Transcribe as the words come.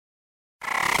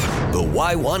The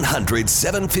Y100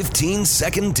 715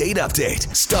 second date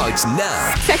update starts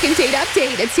now. Second date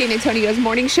update at San Antonio's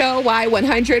morning show,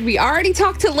 Y100. We already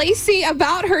talked to Lacey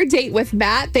about her date with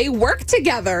Matt. They work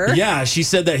together. Yeah, she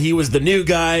said that he was the new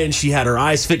guy and she had her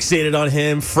eyes fixated on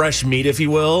him, fresh meat, if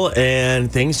you will, and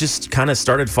things just kind of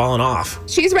started falling off.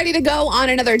 She's ready to go on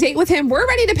another date with him. We're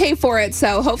ready to pay for it,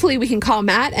 so hopefully we can call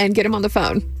Matt and get him on the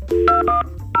phone.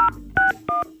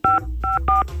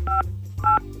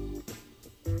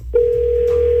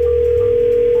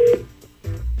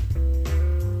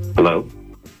 Hello?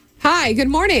 Hi, good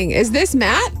morning. Is this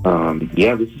Matt?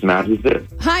 Yeah, this is Matt. Who's this?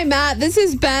 Hi, Matt. This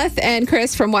is Beth and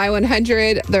Chris from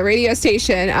Y100, the radio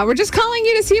station. We're just calling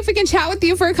you to see if we can chat with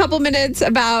you for a couple minutes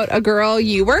about a girl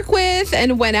you work with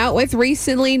and went out with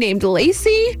recently named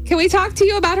Lacey. Can we talk to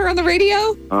you about her on the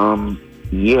radio?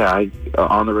 Yeah,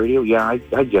 on the radio? Yeah,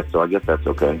 I guess so. I guess that's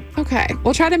okay. Okay.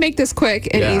 We'll try to make this quick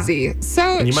and easy. So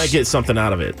And you might get something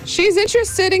out of it. she's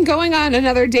interested in going on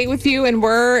another date with you, and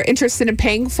we're interested in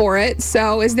paying for it.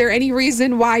 So is there any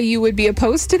reason why you would be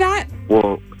opposed to that?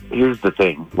 Well, here's the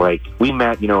thing. Like, we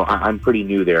met, I'm pretty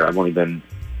new there. I've only been,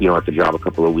 at the job a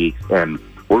couple of weeks, and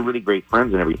we're really great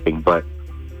friends and everything. But,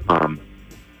 I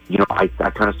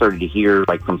kind of started to hear,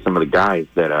 like, from some of the guys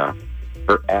that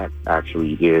her ex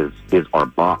actually is our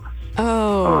boss.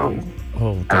 And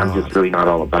I'm just really not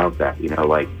all about that.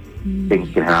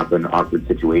 Things can happen, awkward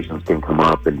situations can come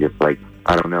up, and just like,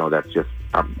 I don't know, that's just,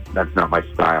 that's not my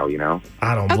style,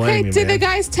 I don't blame Okay, you, did man. the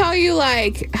guys tell you,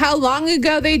 like, how long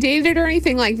ago they dated or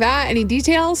anything like that? Any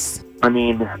details? I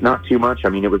mean, not too much. I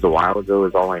mean, it was a while ago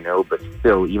is all I know, but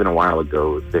still, even a while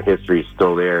ago, the history is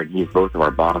still there, and he's both of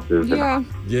our bosses. Yeah.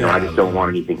 And, I just don't want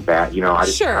anything bad. I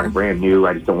just, Sure. I'm brand new.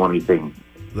 I just don't want anything,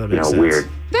 That makes sense. weird.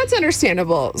 That's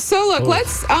understandable. So look,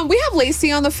 let's, we have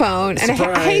Lacey on the phone, and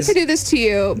I hate to do this to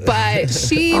you, but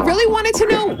she really wanted to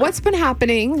know what's been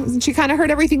happening. She kind of heard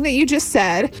everything that you just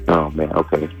said. Oh, man,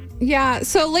 okay. Yeah.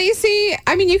 So Lacey,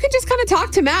 I mean, you could just kind of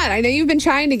talk to Matt. I know you've been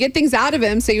trying to get things out of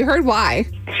him, so you heard why.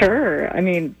 Sure. I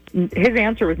mean, his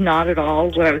answer was not at all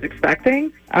what I was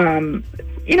expecting. Not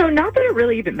that it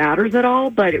really even matters at all,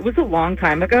 but it was a long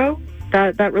time ago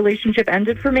that relationship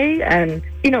ended for me. And,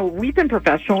 we've been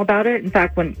professional about it. In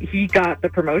fact, when he got the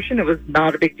promotion, it was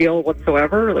not a big deal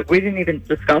whatsoever. Like, we didn't even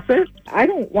discuss it. I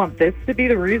don't want this to be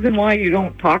the reason why you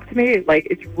don't talk to me. Like,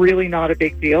 it's really not a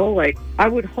big deal. Like, I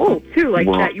would hope, too,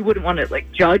 that you wouldn't want to,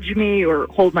 judge me or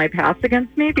hold my past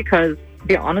against me because, to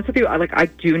be honest with you, I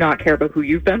do not care about who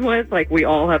you've been with. Like, we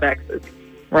all have exes,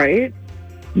 right?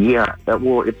 Yeah,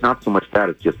 well, it's not so much that.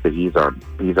 It's just that he's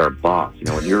our boss,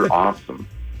 and you're awesome.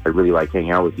 I really like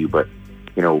hanging out with you, but,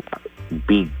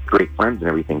 be great friends and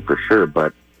everything for sure.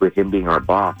 But with him being our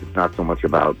boss, it's not so much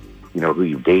about, who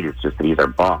you date. It's just that he's our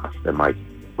boss and,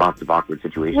 lots of awkward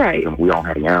situations. Right. And we all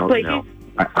hang out,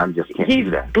 But I'm just can't do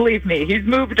that. Believe me, he's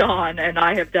moved on, and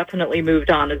I have definitely moved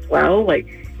on as well.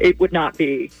 It would not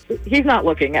be, he's not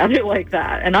looking at it like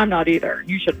that, and I'm not either.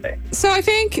 You shouldn't be. So I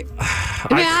think,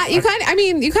 Matt, you kind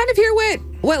of hear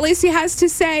what Lacey has to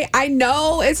say. I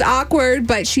know it's awkward,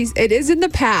 but it is in the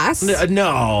past.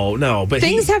 No, but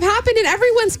Things have happened in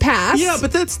everyone's past. Yeah,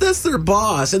 but that's their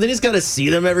boss, and then he's got to see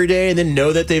them every day, and then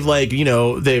know that they've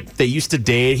they used to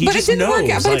date. He but just it didn't knows. work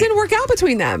out. But it didn't work out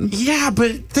between them. Yeah,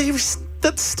 but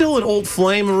that's still an old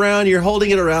flame around. You're holding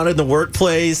it around in the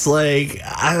workplace.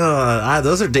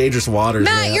 Those are dangerous waters.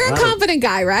 Matt, man. you're a confident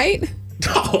guy, right?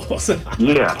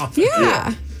 Yeah.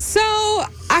 Yeah. So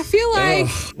I feel like,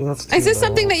 is this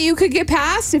something that you could get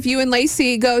past if you and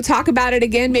Lacey go talk about it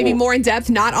again, maybe more in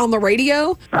depth, not on the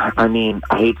radio? I mean,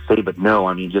 I hate to say, but no.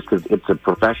 I mean, just because it's a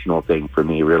professional thing for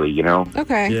me, really,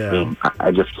 Okay. Yeah. I mean, I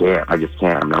just can't.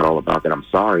 I'm not all about that. I'm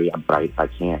sorry, but I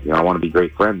can't. I want to be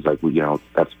great friends.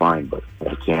 That's fine, but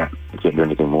I can't do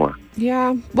anything more.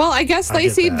 Yeah. Well, I guess,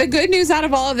 Lacey, the good news out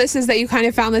of all of this is that you kind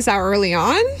of found this out early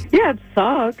on. Yeah, it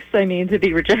sucks. I mean, to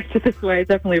be rejected this way, it's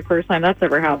definitely the first time that's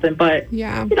ever happened. But,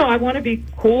 yeah. I want to be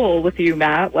cool with you,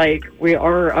 Matt. We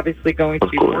are obviously going to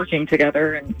be working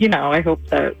together. And, I hope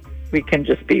that we can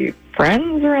just be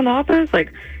friends around the office. You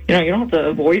don't have to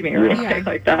avoid me or anything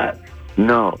like that.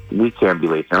 No, we can't be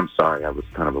late. I'm sorry. I was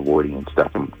kind of avoiding and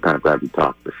stuff. I'm kind of glad we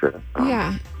talked for sure.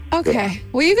 Yeah. Okay.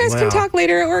 Well, you guys can talk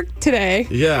later at work today.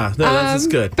 Yeah, that's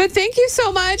good. But thank you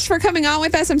so much for coming on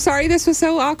with us. I'm sorry this was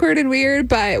so awkward and weird,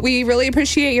 but we really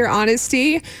appreciate your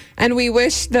honesty, and we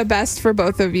wish the best for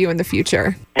both of you in the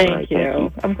future. Thank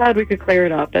you. I'm glad we could clear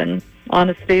it up, and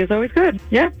honesty is always good.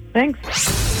 Yeah,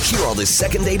 thanks. Hear all the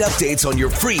second date updates on your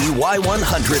free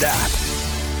Y100 app.